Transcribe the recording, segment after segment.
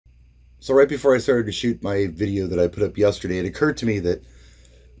So right before I started to shoot my video that I put up yesterday, it occurred to me that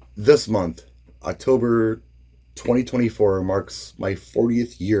this month, October 2024, marks my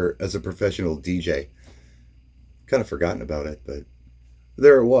 40th year as a professional DJ. Kind of forgotten about it, but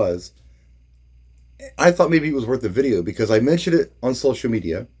there it was. I thought maybe it was worth a video because I mentioned it on social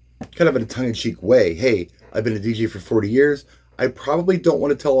media, kind of in a tongue-in-cheek way. Hey, I've been a DJ for 40 years. I probably don't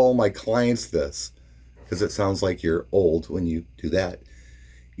want to tell all my clients this because it sounds like you're old when you do that.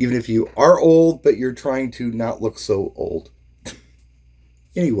 Even if you are old, but you're trying to not look so old.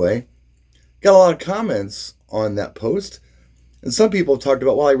 Anyway, got a lot of comments on that post. And some people have talked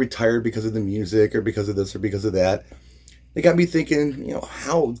about, well, I retired because of the music or because of this or because of that. It got me thinking,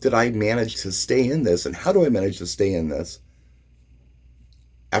 how did I manage to stay in this? And how do I manage to stay in this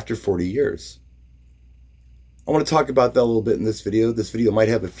after 40 years? I want to talk about that a little bit in this video. This video might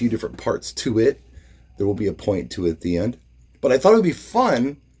have a few different parts to it. There will be a point to it at the end. But I thought it would be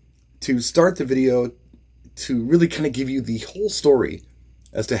fun to start the video to really kind of give you the whole story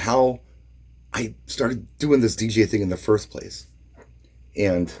as to how I started doing this DJ thing in the first place.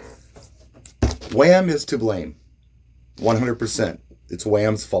 And Wham is to blame. 100%. It's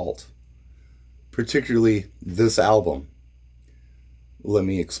Wham's fault. Particularly this album. Let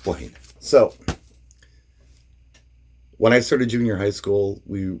me explain. So, when I started junior high school,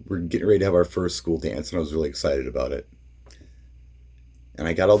 we were getting ready to have our first school dance, and I was really excited about it. And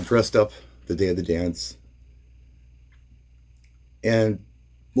I got all dressed up the day of the dance. And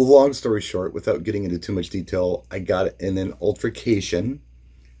long story short, without getting into too much detail, I got in an altercation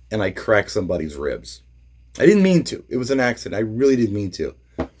and I cracked somebody's ribs. I didn't mean to. It was an accident. I really didn't mean to.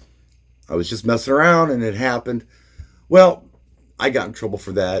 I was just messing around and it happened. Well, I got in trouble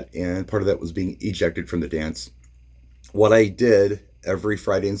for that, and part of that was being ejected from the dance. What I did every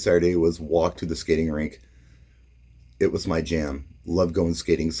Friday and Saturday was walk to the skating rink. It was my jam. Love going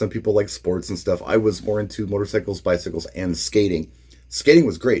skating. Some people like sports and stuff. I was more into motorcycles, bicycles, and skating. Skating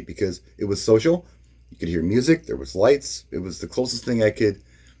was great because it was social. You could hear music. There was lights. It was the closest thing I could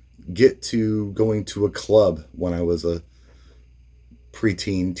get to going to a club when I was a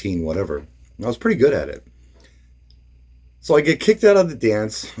preteen, teen, whatever. And I was pretty good at it. So I get kicked out of the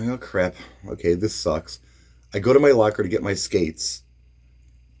dance. Oh, crap. Okay, this sucks. I go to my locker to get my skates.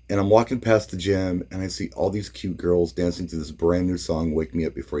 And I'm walking past the gym, and I see all these cute girls dancing to this brand new song, Wake Me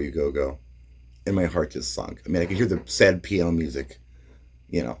Up Before You Go Go. And my heart just sunk. I mean, I could hear the sad piano music,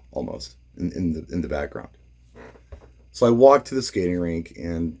 almost in the background. So I walk to the skating rink,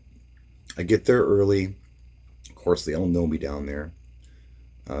 and I get there early. Of course, they all know me down there.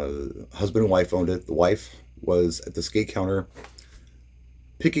 Husband and wife owned it. The wife was at the skate counter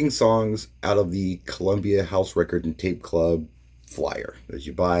picking songs out of the Columbia House Record and Tape Club flyer. As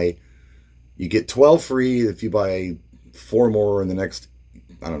you get 12 free if you buy 4 more in the next,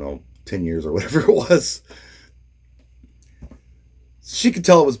 10 years or whatever it was. She could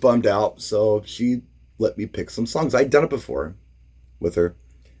tell I was bummed out, so she let me pick some songs. I'd done it before with her.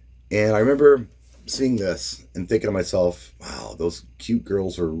 And I remember seeing this and thinking to myself, wow, those cute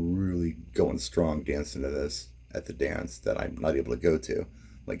girls are really going strong dancing to this at the dance that I'm not able to go to.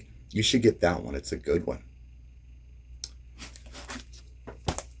 Like, you should get that one. It's a good one.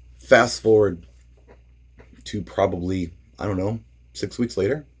 Fast forward to probably, 6 weeks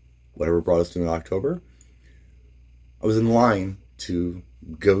later, whatever brought us to in October. I was in line to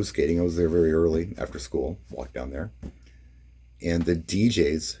go skating. I was there very early after school, walked down there. And the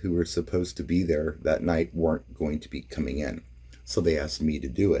DJs who were supposed to be there that night weren't going to be coming in. So they asked me to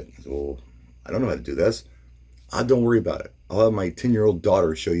do it. I said, well, I don't know how to do this. Don't worry about it. I'll have my 10-year-old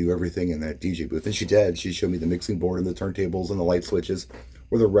daughter show you everything in that DJ booth. And she did. She showed me the mixing board and the turntables and the light switches,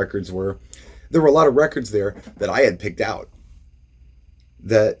 where the records were. There were a lot of records there that I had picked out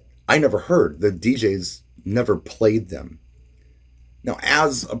that I never heard. The DJs never played them. Now,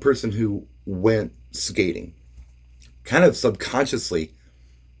 as a person who went skating, kind of subconsciously,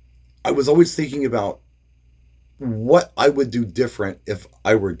 I was always thinking about what I would do different if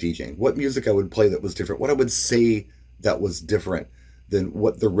I were DJing. What music I would play that was different. What I would say that was different than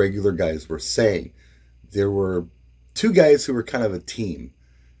what the regular guys were saying. There were 2 guys who were kind of a team.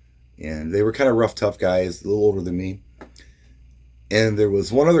 And they were kind of rough, tough guys, a little older than me. And there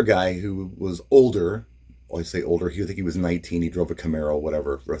was one other guy who was older. Well, I say older. I think he was 19. He drove a Camaro,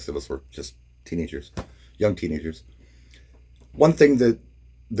 whatever. The rest of us were just teenagers, young teenagers. One thing that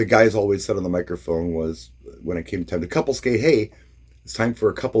the guys always said on the microphone was, when it came time to couple skate, hey, it's time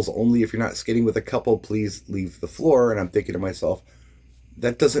for couples only. If you're not skating with a couple, please leave the floor. And I'm thinking to myself,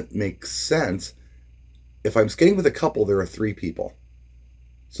 that doesn't make sense. If I'm skating with a couple, there are 3 people.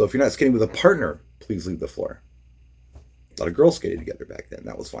 So if you're not skating with a partner, please leave the floor. A lot of girls skated together back then.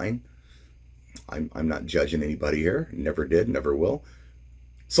 That was fine. I'm not judging anybody here. Never did, never will.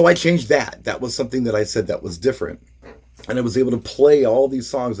 So I changed that. That was something that I said that was different. And I was able to play all these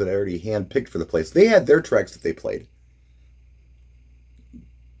songs that I already handpicked for the place. They had their tracks that they played.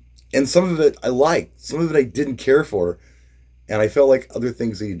 And some of it I liked. Some of it I didn't care for. And I felt like other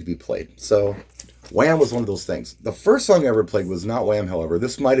things needed to be played. So Wham was one of those things. The first song I ever played was not Wham, however.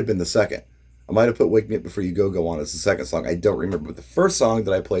 This might have been the second. I might have put Wake Me Up Before You Go on as the second song. I don't remember. But the first song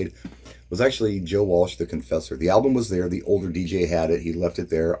that I played was actually Joe Walsh, The Confessor. The album was there. The older DJ had it. He left it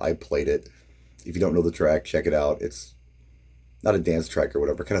there. I played it. If you don't know the track, check it out. It's not a dance track or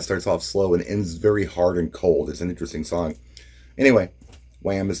whatever. It kind of starts off slow and ends very hard and cold. It's an interesting song. Anyway,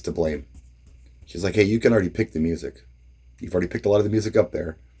 Wham is to blame. She's like, hey, you can already pick the music. You've already picked a lot of the music up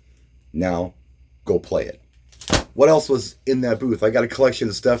there. Now, go play it. What else was in that booth? I got a collection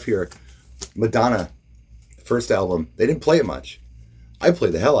of stuff here. Madonna, first album. They didn't play it much. I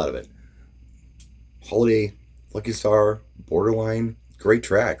played the hell out of it. Holiday, Lucky Star, Borderline, great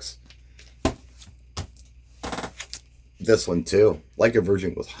tracks. This one too. Like a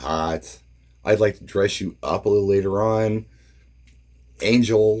Virgin was hot. I'd Like to Dress You Up a little later on.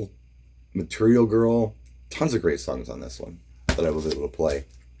 Angel, Material Girl. Tons of great songs on this one that I was able to play.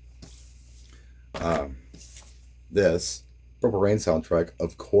 This Purple Rain soundtrack,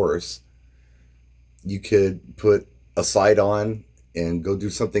 of course. You could put a side on and go do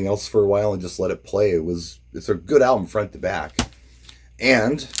something else for a while and just let it play. It's a good album front to back.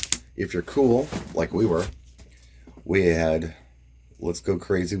 And if you're cool, like we were, we had Let's Go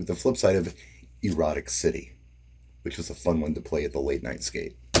Crazy with the flip side of Erotic City, which was a fun one to play at the late night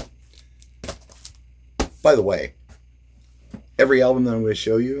skate. By the way, every album that I'm going to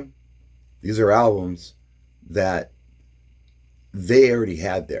show you, these are albums that they already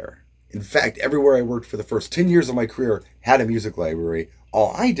had there. In fact, everywhere I worked for the first 10 years of my career had a music library.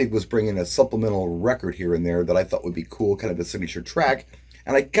 All I did was bring in a supplemental record here and there that I thought would be cool, kind of a signature track.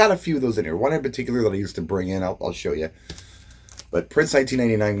 And I got a few of those in here. One in particular that I used to bring in, I'll show you. But Prince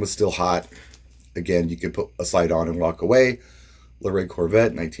 1999 was still hot. Again, you could put a side on and walk away. Red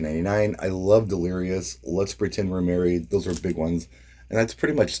Corvette 1999. I love Delirious. Let's Pretend We're Married. Those are big ones. And that's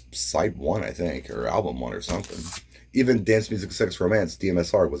pretty much side one, I think, or album one or something. Even Dance Music Sex Romance,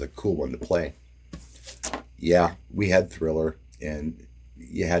 DMSR, was a cool one to play. Yeah, we had Thriller, and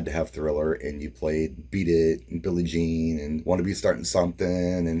you had to have Thriller, and you played Beat It, and Billie Jean, and Want to Be Starting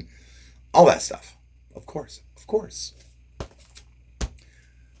Something, and all that stuff. Of course, of course.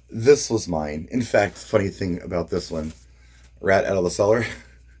 This was mine. In fact, funny thing about this one, Rat Out of the Cellar.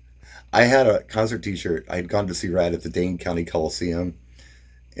 I had a concert t-shirt. I had gone to see Rat at the Dane County Coliseum,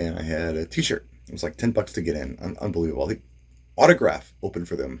 and I had a t-shirt. It was like $10 to get in. Unbelievable. The autograph open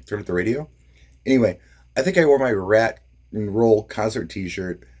for them. Turn up the radio. Anyway, I think I wore my Rat and Roll concert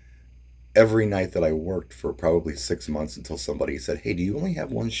t-shirt every night that I worked for probably 6 months until somebody said, hey, do you only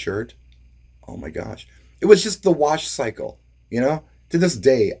have one shirt? Oh my gosh. It was just the wash cycle, you know? To this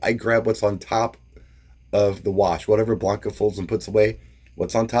day, I grab what's on top of the wash. Whatever Blanca folds and puts away,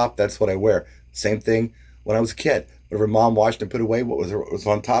 what's on top, that's what I wear. Same thing when I was a kid. Whatever Mom washed and put away, what was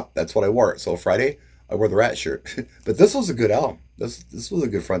on top, that's what I wore. So Friday, I wore the Rat shirt. But this was a good album. This was a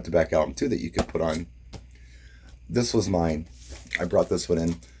good front to back album too that you could put on. This was mine. I brought this one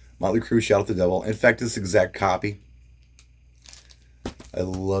in. Motley Crue, Shout at the Devil. In fact, this exact copy. I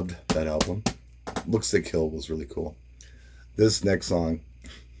loved that album. Looks to Kill was really cool. This next song.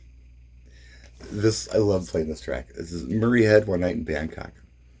 I love playing this track. This is Murray Head, One Night in Bangkok.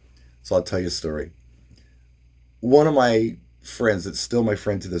 So I'll tell you a story. One of my friends, that's still my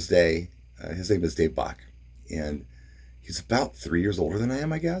friend to this day, his name is Dave Bach. And he's about 3 years older than I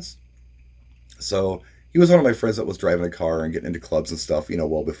am, I guess. So he was one of my friends that was driving a car and getting into clubs and stuff, you know,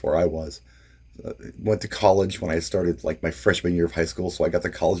 well before I was. Went to college when I started, like, my freshman year of high school, so I got the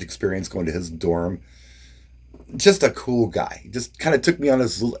college experience going to his dorm. Just a cool guy. Just kind of took me on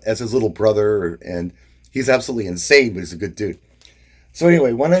as his little brother, and he's absolutely insane, but he's a good dude. So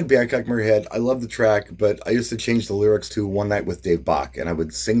anyway, One Night in Bangkok, Murray Head. I love the track, but I used to change the lyrics to One Night with Dave Bach, and I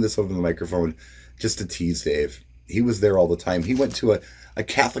would sing this over the microphone just to tease Dave. He was there all the time. He went to a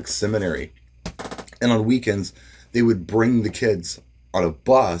Catholic seminary, and on weekends, they would bring the kids on a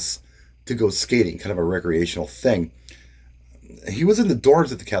bus to go skating, kind of a recreational thing. He was in the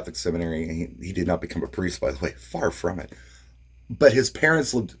dorms at the Catholic seminary, and he did not become a priest, by the way, far from it. But his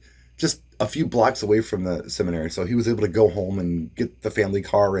parents lived just a few blocks away from the seminary, so he was able to go home and get the family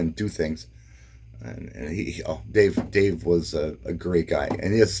car and do things. And Dave was a great guy,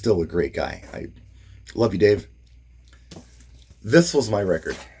 and he is still a great guy. I love you, Dave. This was my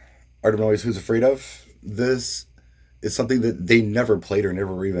record, Art of Noise, Who's Afraid Of. This is something that they never played or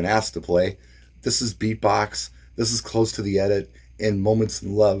never even asked to play, This is beatbox. This is close to the edit, and moments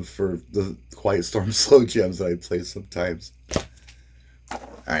in love for the Quiet Storm slow jams that I play sometimes. All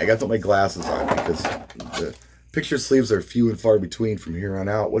right, I got to put my glasses on because the picture sleeves are few and far between from here on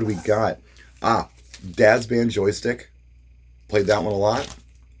out. What do we got? Dad's Band Joystick. Played that one a lot.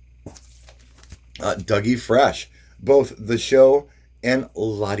 Dougie Fresh. Both The Show and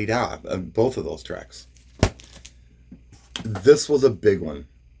La Di Da. Both of those tracks. This was a big one.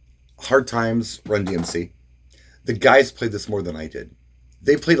 Hard Times, Run DMC. The guys played this more than I did.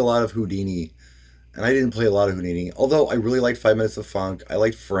 They played a lot of Houdini, and I didn't play a lot of Houdini. Although I really liked 5 Minutes of Funk. I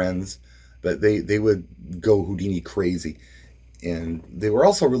liked Friends, but they would go Houdini crazy. And they were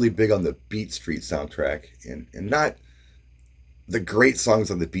also really big on the Beat Street soundtrack, and not the great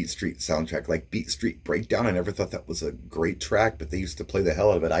songs on the Beat Street soundtrack, like Beat Street Breakdown. I never thought that was a great track, but they used to play the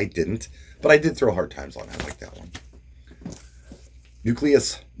hell out of it. I didn't, but I did throw Hard Times on. I like that one.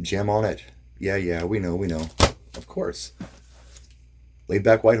 Nucleus, Jam on It. Yeah, we know. Of course. Laid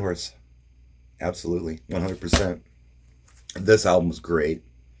Back Whitehorse. Absolutely, 100%. This album was great.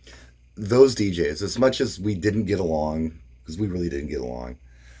 Those DJs, as much as we didn't get along, because we really didn't get along,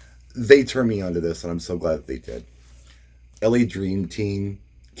 they turned me onto this, and I'm so glad that they did. LA Dream Team,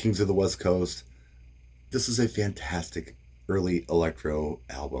 Kings of the West Coast. This is a fantastic early electro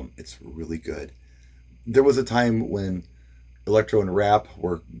album. It's really good. There was a time when electro and rap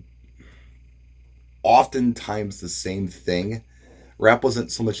were oftentimes the same thing. Rap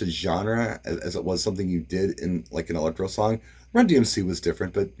wasn't so much a genre as it was something you did in like an electro song. Run DMC was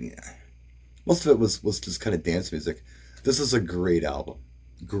different, but yeah, most of it was just kind of dance music. This is a great album.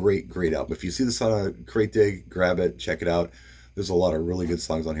 Great album. If you see this on a Crate Dig, grab it, check it out. There's a lot of really good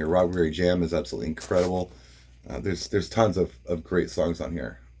songs on here. Robbery Jam is absolutely incredible. There's tons of great songs on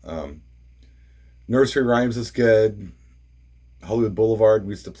here. Nursery Rhymes is good. Hollywood Boulevard,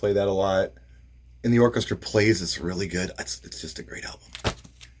 we used to play that a lot. And The Orchestra Plays is really good. It's just a great album.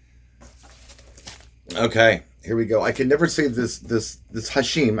 Okay, here we go. I can never say this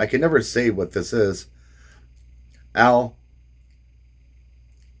Hashim. I can never say what this is. Al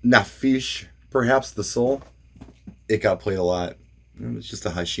Nafish, perhaps the Soul. It got played a lot. It's just a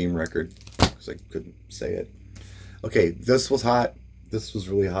Hashim record because I couldn't say it. Okay, this was hot. This was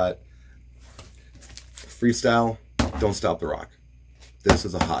really hot. Freestyle, Don't Stop the Rock. This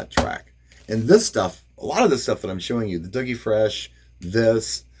is a hot track. And this stuff, a lot of this stuff that I'm showing you, the Dougie Fresh,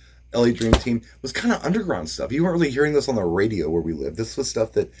 this, LA Dream Team, was kind of underground stuff. You weren't really hearing this on the radio where we lived. This was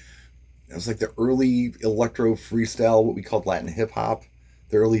stuff that, it was like the early electro freestyle, what we called Latin hip hop,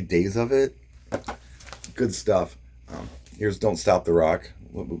 the early days of it. Good stuff. Here's Don't Stop the Rock.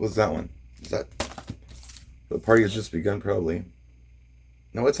 What was that one? Is that, the party has just begun probably.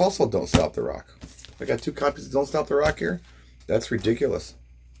 No, it's also Don't Stop the Rock. I got 2 copies of Don't Stop the Rock here. That's ridiculous.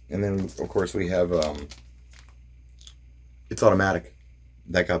 And then, of course, we have It's Automatic.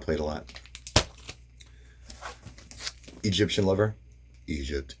 That got played a lot. Egyptian Lover.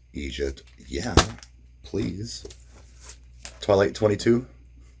 Egypt. Yeah, please. Twilight 22.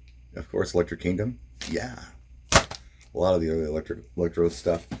 Of course, Electric Kingdom. Yeah. A lot of the early electro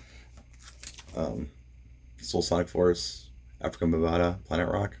stuff. Soul Sonic Force. Africa Bambaataa. Planet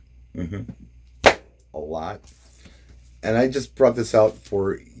Rock. A lot. And I just brought this out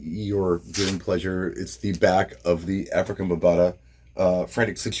for your viewing pleasure. It's the back of the Africa Bambaataa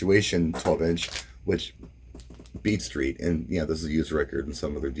Frantic Situation 12-inch, which Beat Street, and yeah, this is a used record, and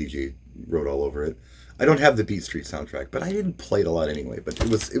some other DJ wrote all over it. I don't have the Beat Street soundtrack, but I didn't play it a lot anyway. But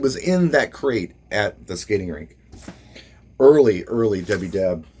it was in that crate at the skating rink. Early Debbie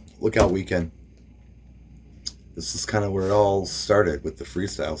Dab, Lookout Weekend. This is kind of where it all started with the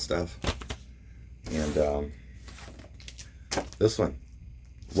freestyle stuff. And this one,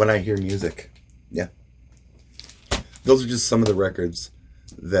 When I Hear Music. Yeah. Those are just some of the records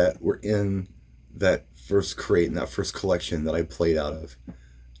that were in that first crate and that first collection that I played out of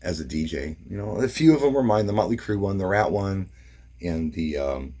as a DJ. You know, a few of them were mine. The Motley Crue one, the Rat one, and the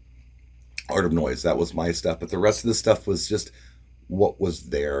Art of Noise. That was my stuff. But the rest of the stuff was just what was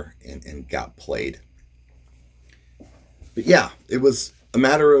there and got played. But yeah, it was a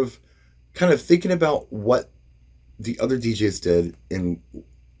matter of kind of thinking about what the other DJs did and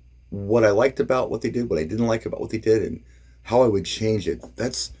what I liked about what they did, what I didn't like about what they did, and how I would change it.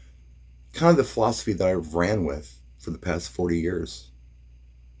 That's kind of the philosophy that I've ran with for the past 40 years.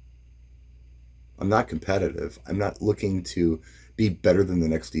 I'm not competitive. I'm not looking to be better than the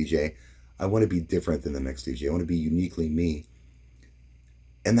next DJ. I want to be different than the next DJ. I want to be uniquely me.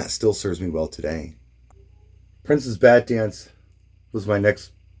 And that still serves me well today. Prince's Bat Dance was my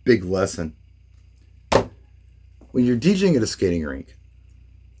next big lesson. When you're DJing at a skating rink,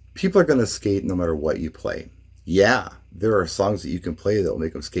 people are going to skate no matter what you play. Yeah, there are songs that you can play that will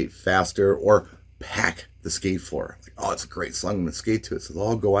make them skate faster or pack the skate floor. Like, oh, it's a great song, I'm going to skate to it, so they'll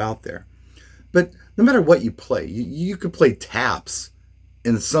all go out there. But no matter what you play, you could play taps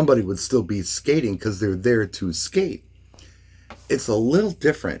and somebody would still be skating because they're there to skate. It's a little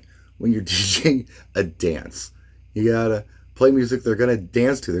different when you're DJing a dance. You gotta play music they're gonna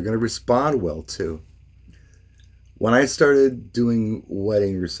dance to, they're gonna respond well to. When I started doing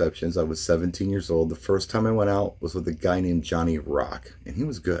wedding receptions, I was 17 years old. The first time I went out was with a guy named Johnny Rock, and he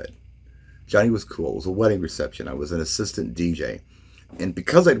was good. Johnny was cool. It was a wedding reception. I was an assistant DJ. And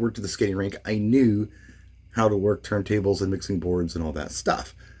because I'd worked at the skating rink, I knew how to work turntables and mixing boards and all that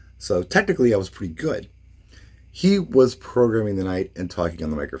stuff. So technically, I was pretty good. He was programming the night and talking on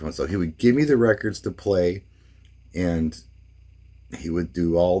the microphone. So he would give me the records to play, and he would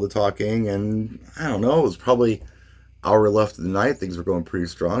do all the talking. And I don't know, it was probably an hour left of the night. Things were going pretty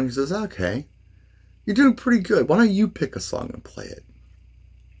strong. He says, okay, you're doing pretty good. Why don't you pick a song and play it?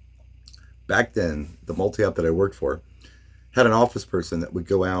 Back then, the multi-op that I worked for had an office person that would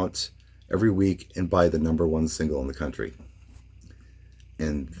go out every week and buy the #1 single in the country.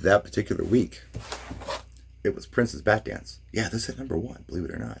 And that particular week, it was Prince's Bat Dance. Yeah, this hit #1, believe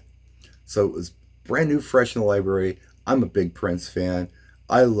it or not. So it was brand new, fresh in the library. I'm a big Prince fan.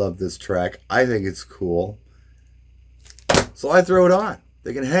 I love this track. I think it's cool. So I throw it on,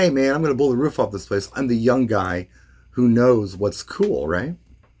 thinking, hey man, I'm going to blow the roof off this place. I'm the young guy who knows what's cool, right?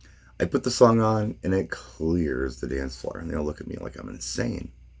 I put the song on and it clears the dance floor. And they all look at me like I'm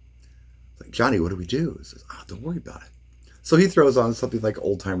insane. It's like, Johnny, what do we do? He says, oh, don't worry about it. So he throws on something like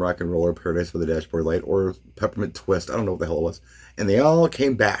Old Time Rock and Roll or Paradise with a Dashboard Light or Peppermint Twist. I don't know what the hell it was. And they all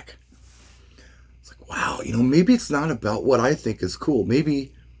came back. It's like, wow, you know, maybe it's not about what I think is cool.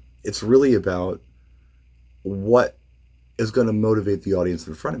 Maybe it's really about what is going to motivate the audience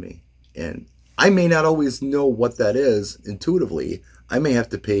in front of me. And I may not always know what that is intuitively. I may have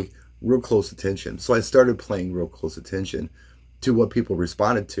to pay real close attention. So I started playing real close attention to what people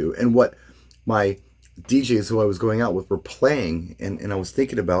responded to and what my DJs who I was going out with were playing, and I was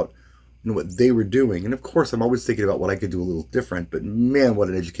thinking about, you know, what they were doing. And of course, I'm always thinking about what I could do a little different, but man, what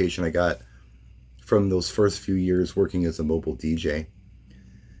an education I got from those first few years working as a mobile DJ.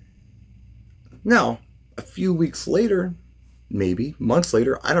 Now, a few weeks later, maybe months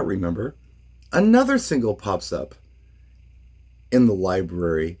later, I don't remember, another single pops up in the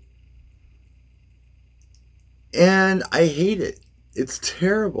library. And I hate it. It's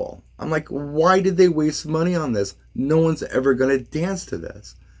terrible. I'm like, why did they waste money on this? No one's ever going to dance to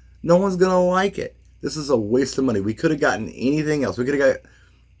this. No one's going to like it. This is a waste of money. We could have gotten anything else. We could have got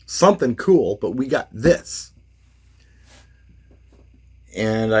something cool, but we got this.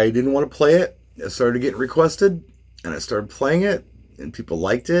 And I didn't want to play it. It started getting requested, and I started playing it, and people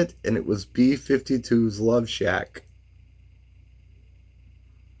liked it, and it was B-52's Love Shack.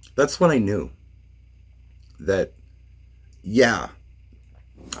 That's when I knew that, yeah,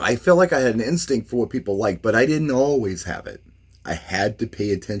 I felt like I had an instinct for what people like, but I didn't always have it. I had to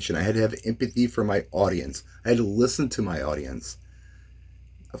pay attention. I had to have empathy for my audience. I had to listen to my audience.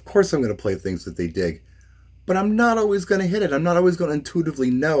 Of course I'm going to play things that they dig, but I'm not always going to hit it. I'm not always going to intuitively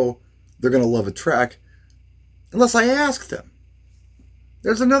know they're going to love a track unless I ask them.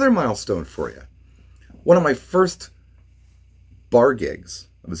 There's another milestone for you. One of my first bar gigs,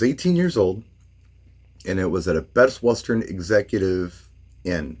 I was 18 years old, and it was at a Best Western Executive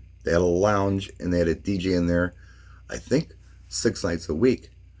Inn. They had a lounge, and they had a DJ in there, I think, 6 nights a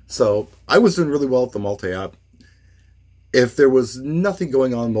week. So I was doing really well at the multi-op. If there was nothing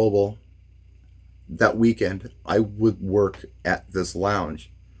going on mobile that weekend, I would work at this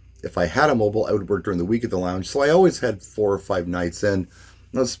lounge. If I had a mobile, I would work during the week at the lounge. So I always had 4 or 5 nights in.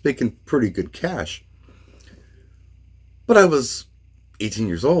 I was making pretty good cash. But I was 18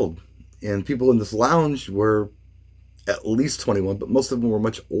 years old, and people in this lounge were at least 21, but most of them were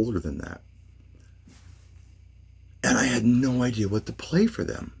much older than that. And I had no idea what to play for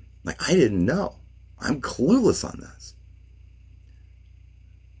them. Like, I didn't know. I'm clueless on this.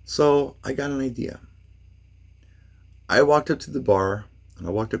 So I got an idea. I walked up to the bar, and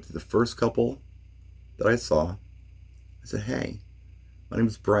I walked up to the first couple that I saw. I said, hey, my name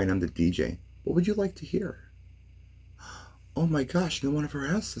is Brian. I'm the DJ. What would you like to hear? Oh my gosh, no one ever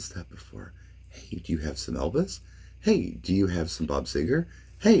asked us that before. Hey, do you have some Elvis? Hey, do you have some Bob Seger?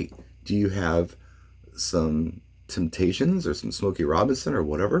 Hey, do you have some Temptations or some Smokey Robinson or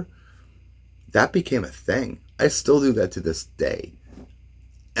whatever? That became a thing. I still do that to this day.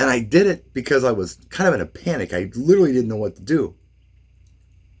 And I did it because I was kind of in a panic. I literally didn't know what to do.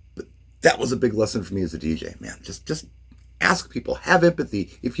 But that was a big lesson for me as a DJ. Man, just Ask people. Have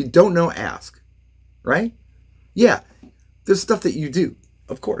empathy. If you don't know, ask. Right? Yeah, there's stuff that you do,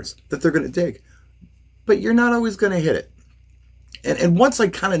 of course, that they're going to dig. But you're not always going to hit it. And once I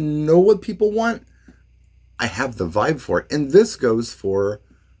kind of know what people want, I have the vibe for it. And this goes for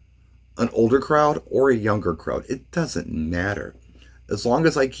an older crowd or a younger crowd. It doesn't matter. As long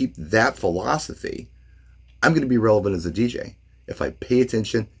as I keep that philosophy, I'm going to be relevant as a DJ. If I pay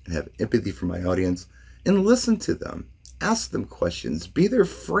attention and have empathy for my audience and listen to them, ask them questions, be their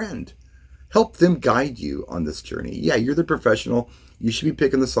friend, help them guide you on this journey. Yeah, you're the professional. You should be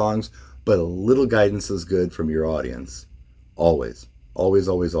picking the songs, but a little guidance is good from your audience. Always, always,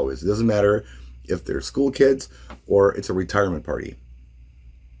 always, always. It doesn't matter if they're school kids or it's a retirement party.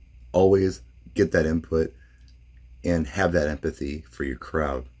 Always get that input and have that empathy for your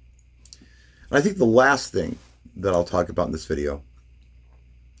crowd. And I think the last thing that I'll talk about in this video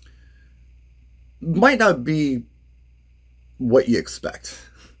might not be what you expect.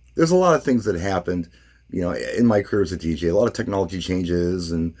 There's a lot of things that happened, you know, in my career as a DJ. A lot of technology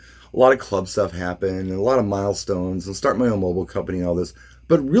changes and a lot of club stuff happened and a lot of milestones and start my own mobile company and all this.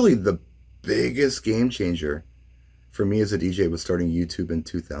 But really the biggest game changer for me as a DJ was starting YouTube in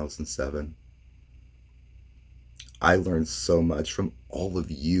 2007. I learned so much from all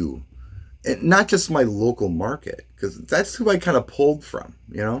of you. And not just my local market, because that's who I kind of pulled from,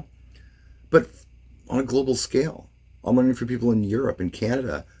 you know, but on a global scale. I'm learning from people in Europe and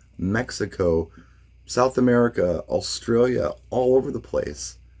Canada, Mexico, South America, Australia, all over the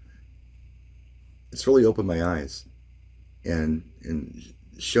place. It's really opened my eyes and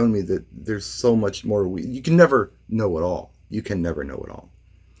shown me that there's so much more. You can never know it all. You can never know it all.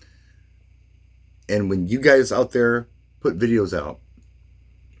 And when you guys out there put videos out,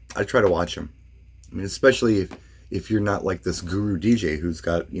 I try to watch them. I mean, especially if you're not like this guru DJ who's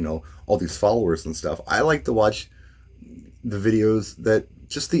got, you know, all these followers and stuff. I like to watch the videos that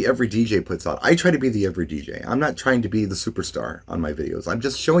just the every DJ puts out. I try to be the every DJ. I'm not trying to be the superstar on my videos. I'm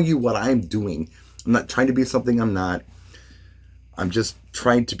just showing you what I'm doing. I'm not trying to be something I'm not. I'm just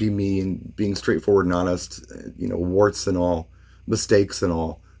trying to be me and being straightforward and honest, you know, warts and all, mistakes and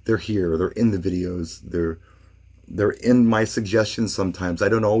all. They're here. They're in the videos. They're in my suggestions sometimes. I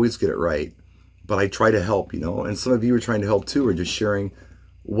don't always get it right, but I try to help, you know, and some of you are trying to help too, or just sharing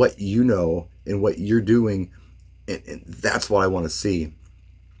what you know and what you're doing. And that's what I want to see.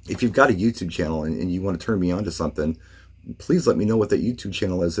 If you've got a YouTube channel and you want to turn me on to something, please let me know what that YouTube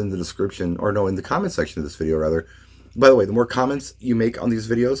channel is in the description, or no, in the comment section of this video rather. By the way, the more comments you make on these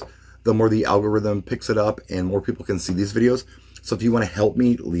videos, the more the algorithm picks it up and more people can see these videos. So if you want to help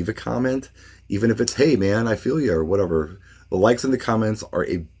me, leave a comment, even if it's, hey man, I feel you, or whatever. The likes and the comments are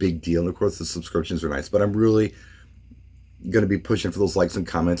a big deal. And of course the subscriptions are nice, but I'm really going to be pushing for those likes and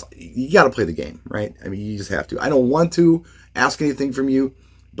comments. You got to play the game, right? I mean, you just have to. I don't want to ask anything from you,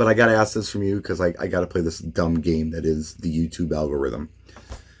 but I got to ask this from you because I got to play this dumb game that is the YouTube algorithm.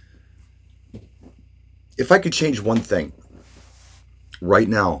 If I could change one thing right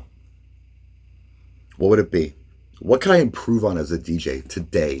now, what would it be? What can I improve on as a DJ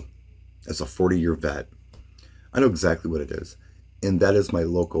today, as a 40-year vet? I know exactly what it is, and that is my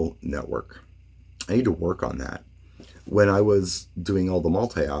local network. I need to work on that. When I was doing all the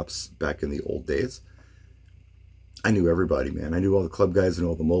multi-ops back in the old days, I knew everybody, man. I knew all the club guys and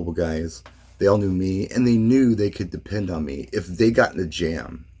all the mobile guys. They all knew me, and they knew they could depend on me. If they got in a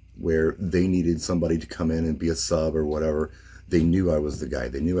jam where they needed somebody to come in and be a sub or whatever, they knew I was the guy.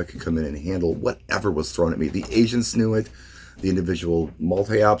 They knew I could come in and handle whatever was thrown at me. The agents knew it. The individual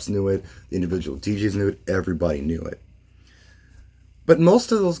multi-ops knew it. The individual DJs knew it. Everybody knew it. But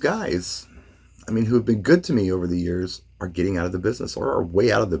most of those guys, I mean, who have been good to me over the years, are getting out of the business or are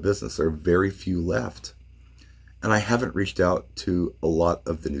way out of the business. There are very few left. And I haven't reached out to a lot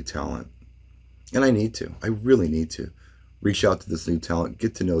of the new talent. And I need to. I really need to reach out to this new talent,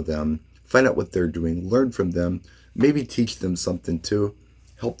 get to know them, find out what they're doing, learn from them, maybe teach them something too,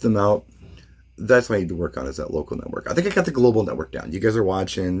 help them out. That's what I need to work on, is that local network. I think I got the global network down. You guys are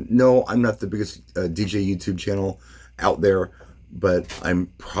watching. No, I'm not the biggest DJ YouTube channel out there, but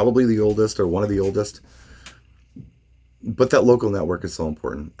I'm probably the oldest or one of the oldest. But that local network is so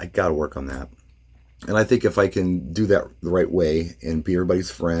important. I got to work on that. And I think if I can do that the right way and be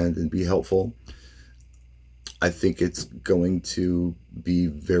everybody's friend and be helpful, I think it's going to be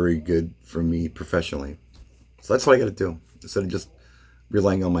very good for me professionally. So that's what I got to do. Instead of just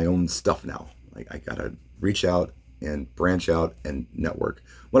relying on my own stuff now, I got to reach out and branch out and network.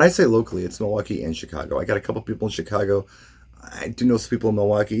 When I say locally, it's Milwaukee and Chicago. I got a couple people in Chicago. I do know some people in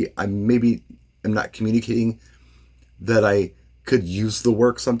Milwaukee. I maybe am not communicating that I could use the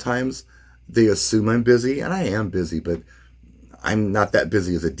work sometimes. They assume I'm busy, and I am busy, but I'm not that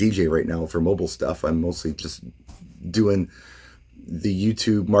busy as a DJ right now for mobile stuff. I'm mostly just doing the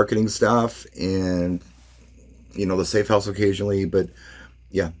YouTube marketing stuff and, you know, the safe house occasionally. But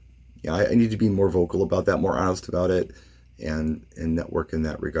yeah, I need to be more vocal about that, more honest about it, and network in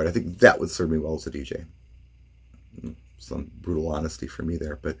that regard. I think that would serve me well as a DJ. Some brutal honesty for me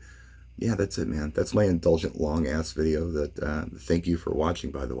there, but yeah, that's it, man. That's my indulgent long ass video. That thank you for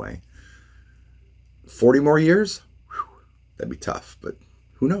watching, by the way. 40 more years? Whew, that'd be tough, but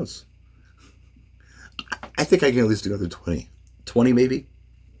who knows? I think I can at least do another 20. 20 maybe?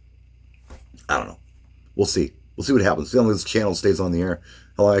 I don't know. We'll see. We'll see what happens. See how long this channel stays on the air.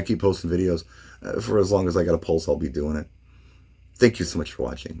 How long I keep posting videos. For as long as I got a pulse, I'll be doing it. Thank you so much for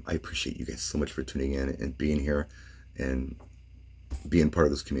watching. I appreciate you guys so much for tuning in and being here and being part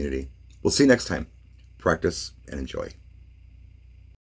of this community. We'll see you next time. Practice and enjoy.